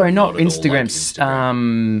actually not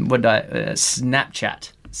Instagram. Like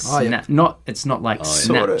Snapchat. It's not like Snapchat.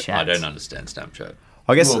 Sort of. I don't understand Snapchat.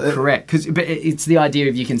 I guess correct, but it's the idea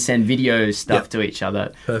of you can send video stuff to each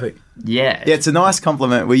other. Perfect. Yeah, it's a nice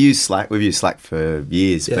compliment. We use Slack. We've used Slack for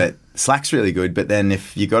years, but Slack's really good. But then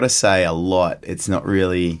if you got to say a lot, it's not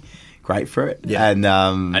really great for it. Yeah. And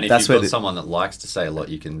if that's you've got someone that likes to say a lot,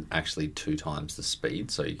 you can actually 2 times the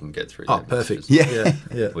speed, so you can get through. Oh, perfect. Yeah.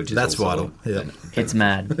 Which is that's vital. Yeah, it's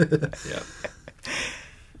mad. Yeah.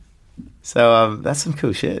 So that's some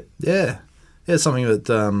cool shit. Yeah, it's something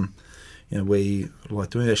that we like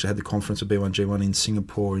doing. We actually had the conference of B1G1 in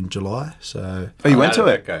Singapore in July. So you went to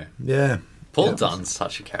it? Okay. Yeah. Paul Dunn's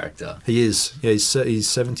such a character. He is. Yeah, he's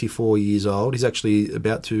 74 years old. He's actually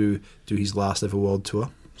about to do his last ever world tour.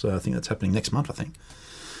 So I think that's happening next month, I think.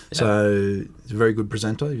 So he's a very good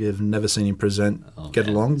presenter. If you've never seen him present, get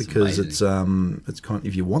along, because it's kind of,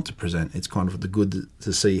 if you want to present, it's kind of the good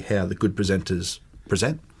to see how the good presenters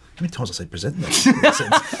present. How many times I say present?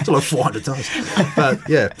 It's like 400 times. But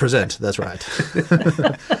yeah, present. That's right.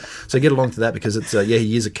 So get along to that, because it's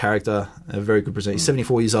he is a character, a very good presenter. He's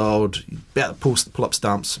 74 years old, about to pull up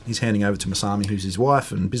stumps. He's handing over to Masami, who's his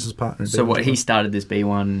wife and business partner. So what, he started this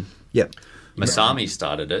B1? Yep. Masami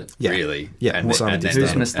started it, really. Yeah, Masami did.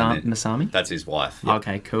 Who's Masami? That's his wife. Yep.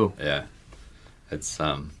 Okay, cool. Yeah. It's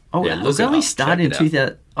it was only started in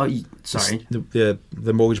 2000. Sorry.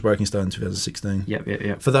 The mortgage broking started in 2016.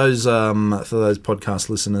 Yep. For those podcast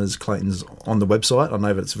listeners, Clayton's on the website. I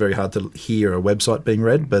know that it's very hard to hear a website being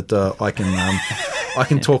read, but I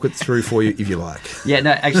can talk it through for you if you like. Yeah,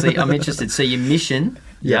 no, actually, I'm interested. So your mission,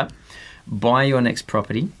 buy your next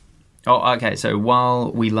property. Oh, okay. So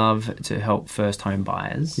while we love to help first home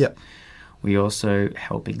buyers, we also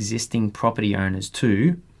help existing property owners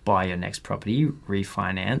to buy your next property,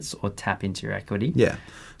 refinance, or tap into your equity. Yeah.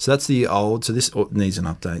 So that's the old. So this needs an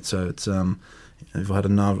update. So it's if I had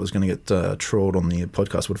known it was going to get trawled on the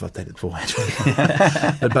podcast, would have updated beforehand.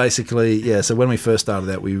 But basically, so when we first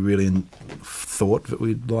started out, we really thought that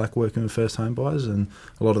we'd like working with first home buyers, and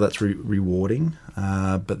a lot of that's rewarding.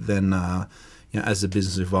 But then, as the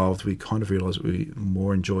business evolved, we kind of realised we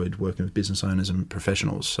more enjoyed working with business owners and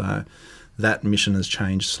professionals. So that mission has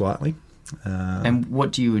changed slightly. And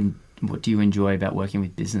what do you enjoy about working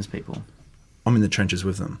with business people? I'm in the trenches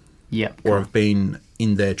with them. Yeah. Or I've been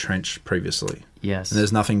in their trench previously. Yes. And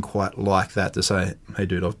there's nothing quite like that to say, hey,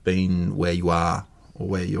 dude, I've been where you are or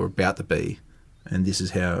where you're about to be, and this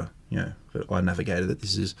is how I navigated it.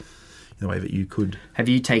 This is the way that you could. Have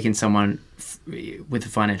you taken someone with a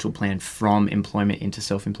financial plan from employment into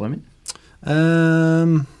self-employment?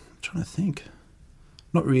 I'm trying to think.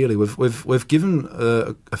 Not really. We've given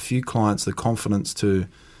a few clients the confidence to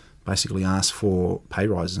basically ask for pay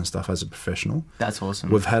rises and stuff as a professional. That's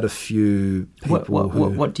awesome. We've had a few people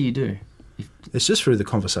What do you do? It's just through the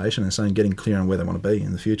conversation and saying, getting clear on where they want to be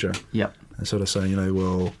in the future. Yep. And sort of saying,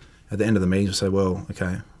 well, at the end of the meeting, we'll say, well,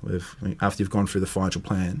 okay, after you've gone through the financial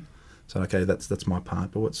plan, so okay, that's my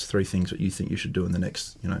part, but what's 3 things that you think you should do in the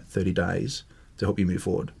next 30 days to help you move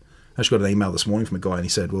forward? I just got an email this morning from a guy, and he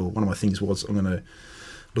said, well, one of my things was I'm going to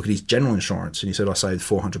look at his general insurance, and he said I saved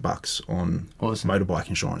 $400 on motorbike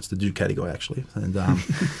insurance, the Ducati guy actually, and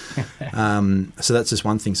so that's just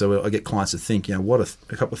one thing. So I get clients to think, what are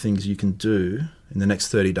a couple of things you can do in the next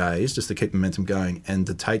 30 days just to keep momentum going, and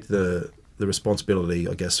to take the responsibility,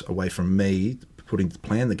 I guess, away from me putting the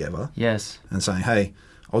plan together. Yes. And saying, hey,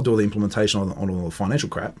 I'll do all the implementation on all the financial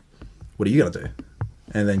crap. What are you going to do?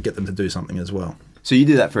 And then get them to do something as well. So you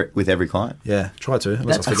do that with every client? Yeah, try to.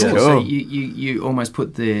 That's I forget. Cool. So you almost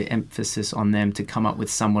put the emphasis on them to come up with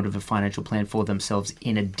somewhat of a financial plan for themselves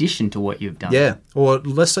in addition to what you've done. Yeah, or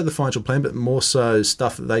less so the financial plan, but more so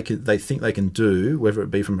stuff that they think they can do, whether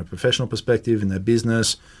it be from a professional perspective in their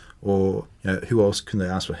business, or who else can they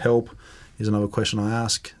ask for help is another question I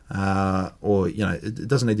ask. Or it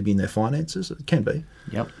doesn't need to be in their finances. It can be.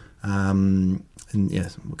 Yep. And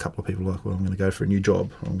a couple of people are like, well, I'm going to go for a new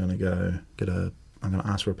job, or I'm going to go I'm going to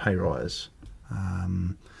ask for a pay rise.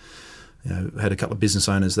 Had a couple of business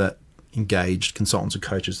owners that engaged consultants and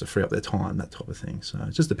coaches to free up their time, that type of thing. So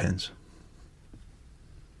it just depends.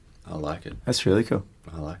 I like it. That's really cool.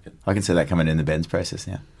 I like it. I can see that coming in the Ben's process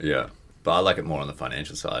now. Yeah. But I like it more on the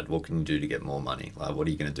financial side. What can you do to get more money? Like, what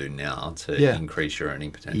are you going to do now to increase your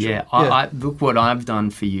earning potential? Yeah, I look what I've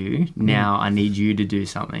done for you. Now I need you to do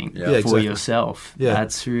something for yourself. Yeah.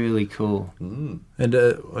 That's really cool. Mm. And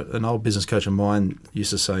an old business coach of mine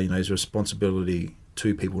used to say, his responsibility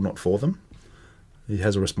to people, not for them. He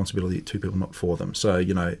has a responsibility to people, not for them. So,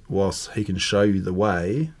 whilst he can show you the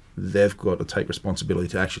way, they've got to take responsibility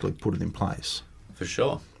to actually put it in place. For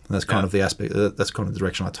sure. And that's kind of the aspect. That's kind of the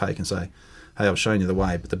direction I take and say, hey, I've shown you the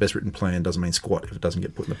way, but the best written plan doesn't mean squat if it doesn't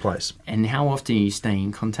get put into place. And how often are you staying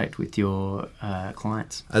in contact with your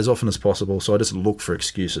clients? As often as possible. So I just look for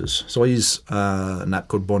excuses. So I use an app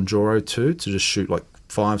called Bonjoro to just shoot like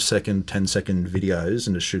 5-second, 10-second videos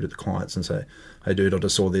and just shoot at the clients and say, hey, dude, I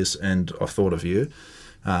just saw this and I thought of you.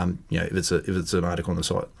 If it's an article on the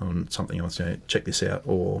site on something else, check this out.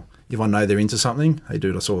 Or if I know they're into something, hey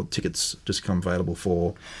dude, I saw tickets just come available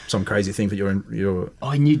for some crazy thing that you're.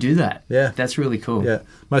 Oh, and you do that? Yeah, that's really cool. Yeah,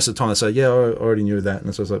 most of the time I say, I already knew that,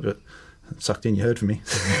 and so I was like, but it sucked in, you heard from me.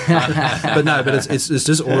 but it's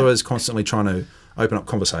just always constantly trying to open up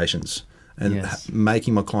conversations and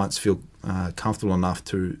making my clients feel comfortable enough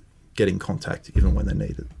to get in contact even when they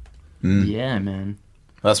need it. Mm. Yeah, man.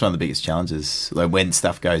 Well, that's one of the biggest challenges. Like when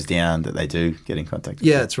stuff goes down, that they do get in contact with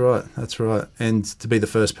Yeah, you. that's right. And to be the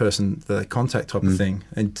first person that they contact type of thing,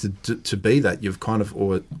 and to be that, you've kind of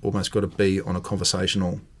almost got to be on a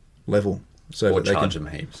conversational level. So Or that they charge can,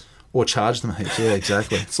 them heaps. Or charge them heaps, yeah,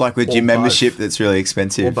 exactly. It's like with Or gym both. membership that's really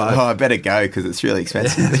expensive. Or both. Oh, I better go because it's really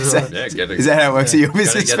expensive. Yeah, that's Is right. that- Yeah, is that how it works at your Gotta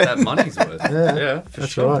business? get that money's worth. Yeah, for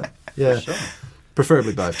That's sure. right. Yeah, For sure.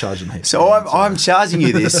 preferably both, charge them heaps. So I'm charging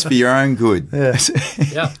you this for your own good. Yeah.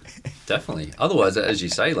 Yeah, definitely. Otherwise, as you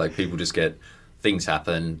say, like people just get things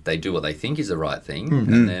happen. They do what they think is the right thing,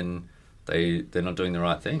 and then they're not doing the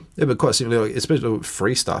right thing. Yeah, but quite simply, like, especially with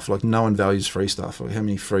free stuff, like no one values free stuff. Like how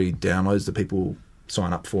many free downloads do people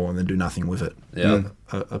sign up for and then do nothing with it? Yeah.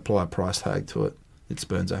 Apply a price tag to it. It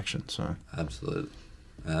spurns action. So Absolutely.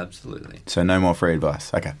 So no more free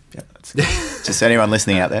advice. Okay. Yeah. Just anyone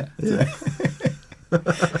listening out there.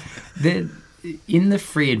 In the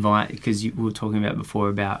free advice, because we were talking about before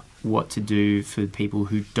about what to do for people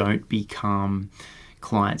who don't become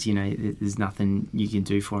clients, there's nothing you can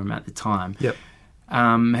do for them at the time. Yep.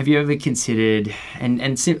 Have you ever considered, and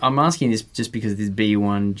I'm asking this just because this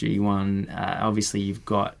B1, G1, obviously you've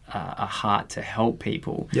got a heart to help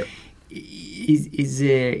people. Yep. Is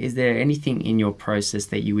there anything in your process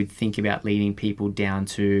that you would think about leading people down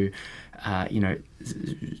to,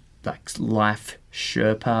 like life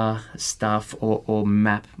Sherpa stuff, or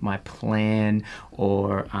map my plan,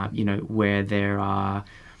 or where there are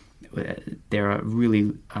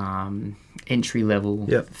really entry level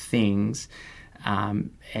things.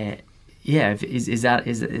 Is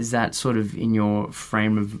that sort of in your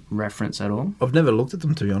frame of reference at all? I've never looked at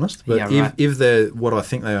them, to be honest. But Yeah, right. if they're what I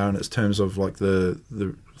think they are in its terms of like the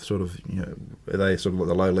sort of, are they sort of like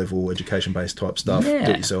the low level education based type stuff? Yeah.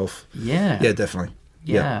 Do it yourself. Yeah. Yeah, definitely.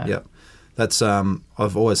 Yeah. Yeah. That's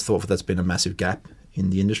I've always thought that's been a massive gap in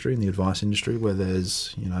the industry, in the advice industry, where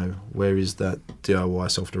there's, where is that DIY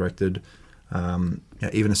self directed, even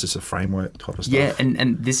if it's just a framework type of stuff. Yeah,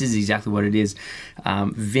 and this is exactly what it is.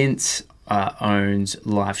 Vince owns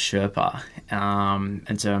Life Sherpa,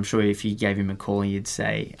 and so I'm sure if you gave him a call, you'd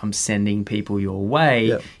say, I'm sending people your way.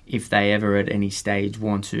 Yep. If they ever at any stage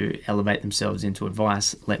want to elevate themselves into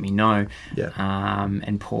advice, let me know. Yeah.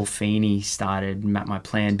 And Paul Feeney started Map My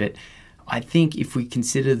Plan, but I think if we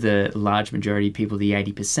consider the large majority of people, the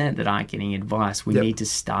 80% that aren't getting advice, we need to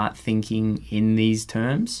start thinking in these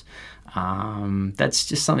terms. That's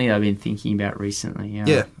just something I've been thinking about recently.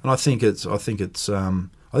 Yeah, and I think it's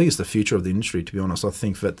the future of the industry. To be honest, I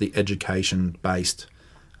think that the education-based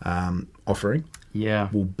offering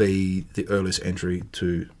will be the earliest entry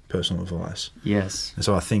to personal advice. Yes. And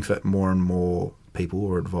so I think that more and more people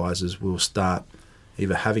or advisors will start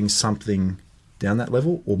either having something down that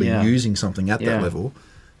level or be using something at that level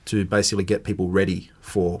to basically get people ready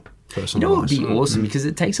for personal What would advice. be awesome, because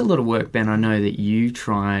it takes a lot of work, Ben. I know that you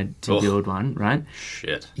tried to build one, right?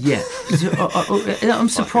 Shit. Yeah. I'm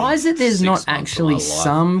surprised that there's 6 not months of actually my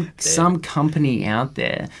life some company out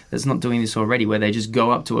there that's not doing this already, where they just go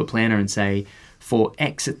up to a planner and say, for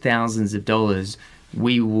X thousands of dollars,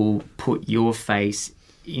 we will put your face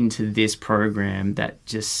into this program that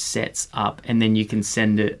just sets up, and then you can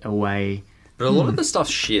send it away. But a lot of the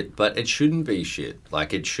stuff's shit, but it shouldn't be shit.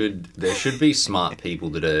 Like there should be smart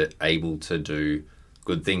people that are able to do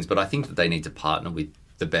good things, but I think that they need to partner with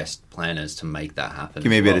the best planners to make that happen.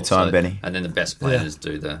 Give me a bit of time, Benny. And then the best planners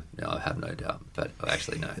do the. I have no doubt, but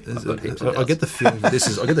actually no. I've got heaps of I doubts. get the feeling this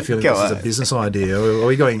is Go a on. business idea. Are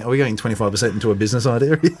we going 25% into a business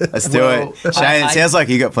idea? Let's do it. Shane, it sounds like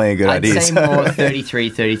you got plenty of good I'd ideas. say more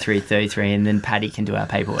 33, and then Paddy can do our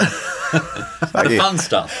paperwork. the fun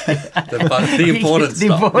stuff, the important The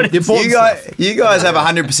stuff. important You guys have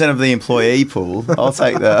 100% of the employee pool. I'll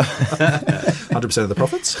take the 100% of the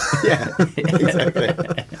profits?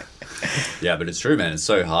 Yeah, but it's true, man. It's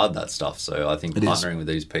so hard, that stuff. So I think It is. partnering with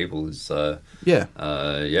these people is, it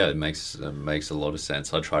makes a lot of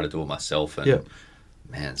sense. I try to do it myself, and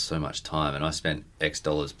man, so much time, and I spent X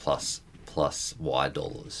dollars plus Y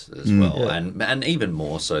dollars as well, and even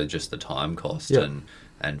more so just the time cost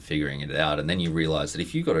and figuring it out. And then you realize that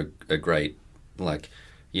if you've got a great,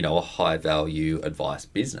 a high value advice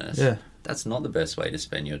business, that's not the best way to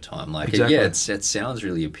spend your time. Exactly. It sounds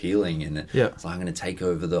really appealing, and it's like, I'm going to take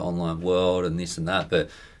over the online world and this and that,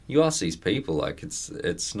 but you ask these people,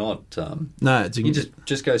 it's not. No, you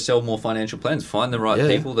just go sell more financial plans. Find the right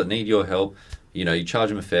people that need your help. You charge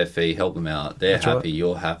them a fair fee, help them out. They're That's happy, right.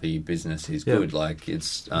 you're happy, business is good.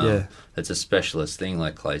 It's a specialist thing,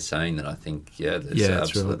 like Clay's saying, that I think, there's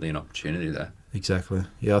absolutely an opportunity there. Exactly.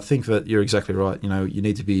 Yeah, I think that you're exactly right. You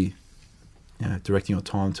need to be directing your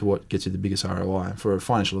time to what gets you the biggest ROI. For a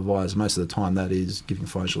financial advisor, most of the time that is giving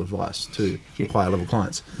financial advice to higher level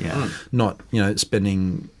clients. Yeah. Not,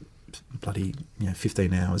 spending bloody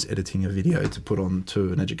 15 hours editing a video to put on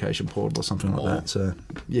to an education portal or something like that. So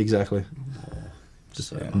yeah, exactly. Just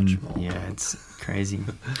so much more. Yeah, it's crazy.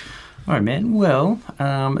 All right, man. Well,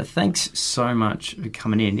 thanks so much for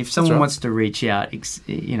coming in. If someone wants to reach out,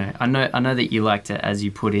 I know that you like to, as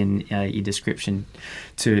you put in your description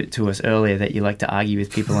to us earlier, that you like to argue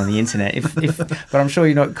with people on the internet. But I'm sure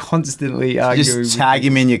you're not constantly arguing. Just tag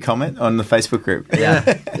him in your comment on the Facebook group.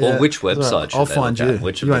 Yeah. Or which website? Should I'll they find look you. at?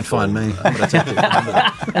 Which You won't find me. I'm going to take your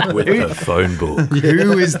number. with a phone book.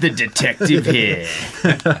 Who is the detective here?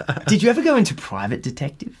 Did you ever go into private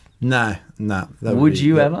detective? No. Would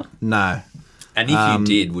you ever? No. And if you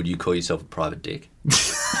did, would you call yourself a private dick?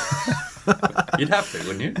 You'd have to,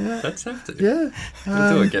 wouldn't you? That's have to. Yeah.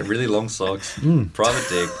 We'll do it. Get really long socks, private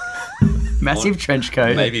dick, Massive trench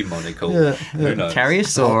coat. maybe monocle. Yeah. Who knows? Carry a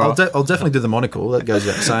sword. I'll definitely do the monocle. That goes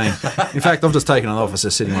without saying. In fact, I've just taken it off. It's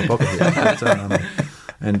just sitting in my pocket here. But,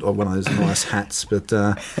 and one of those nice hats. But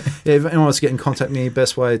if anyone wants to get in contact with me,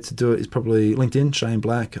 best way to do it is probably LinkedIn, Shane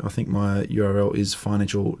Black. I think my URL is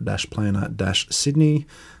financial-planner-Sydney.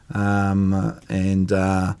 Or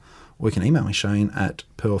you can email me,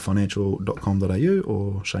 shane@pearlfinancial.com.au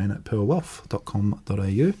or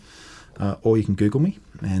shane@pearlwealth.com.au. Or you can Google me.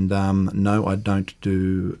 And no, I don't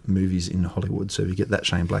do movies in Hollywood. So if you get that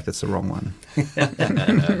Shane Black, that's the wrong one.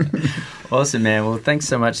 Awesome, man. Well, thanks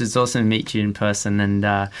so much. It's awesome to meet you in person. And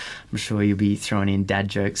I'm sure you'll be throwing in dad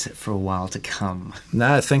jokes for a while to come.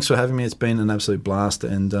 No, thanks for having me. It's been an absolute blast.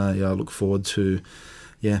 And I look forward to,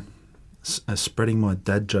 spreading my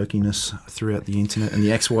dad jokiness throughout the internet and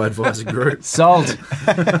the XY Advisor group. Sold. Cheers,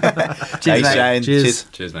 Thanks, mate. Shane. Cheers.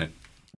 Cheers, mate.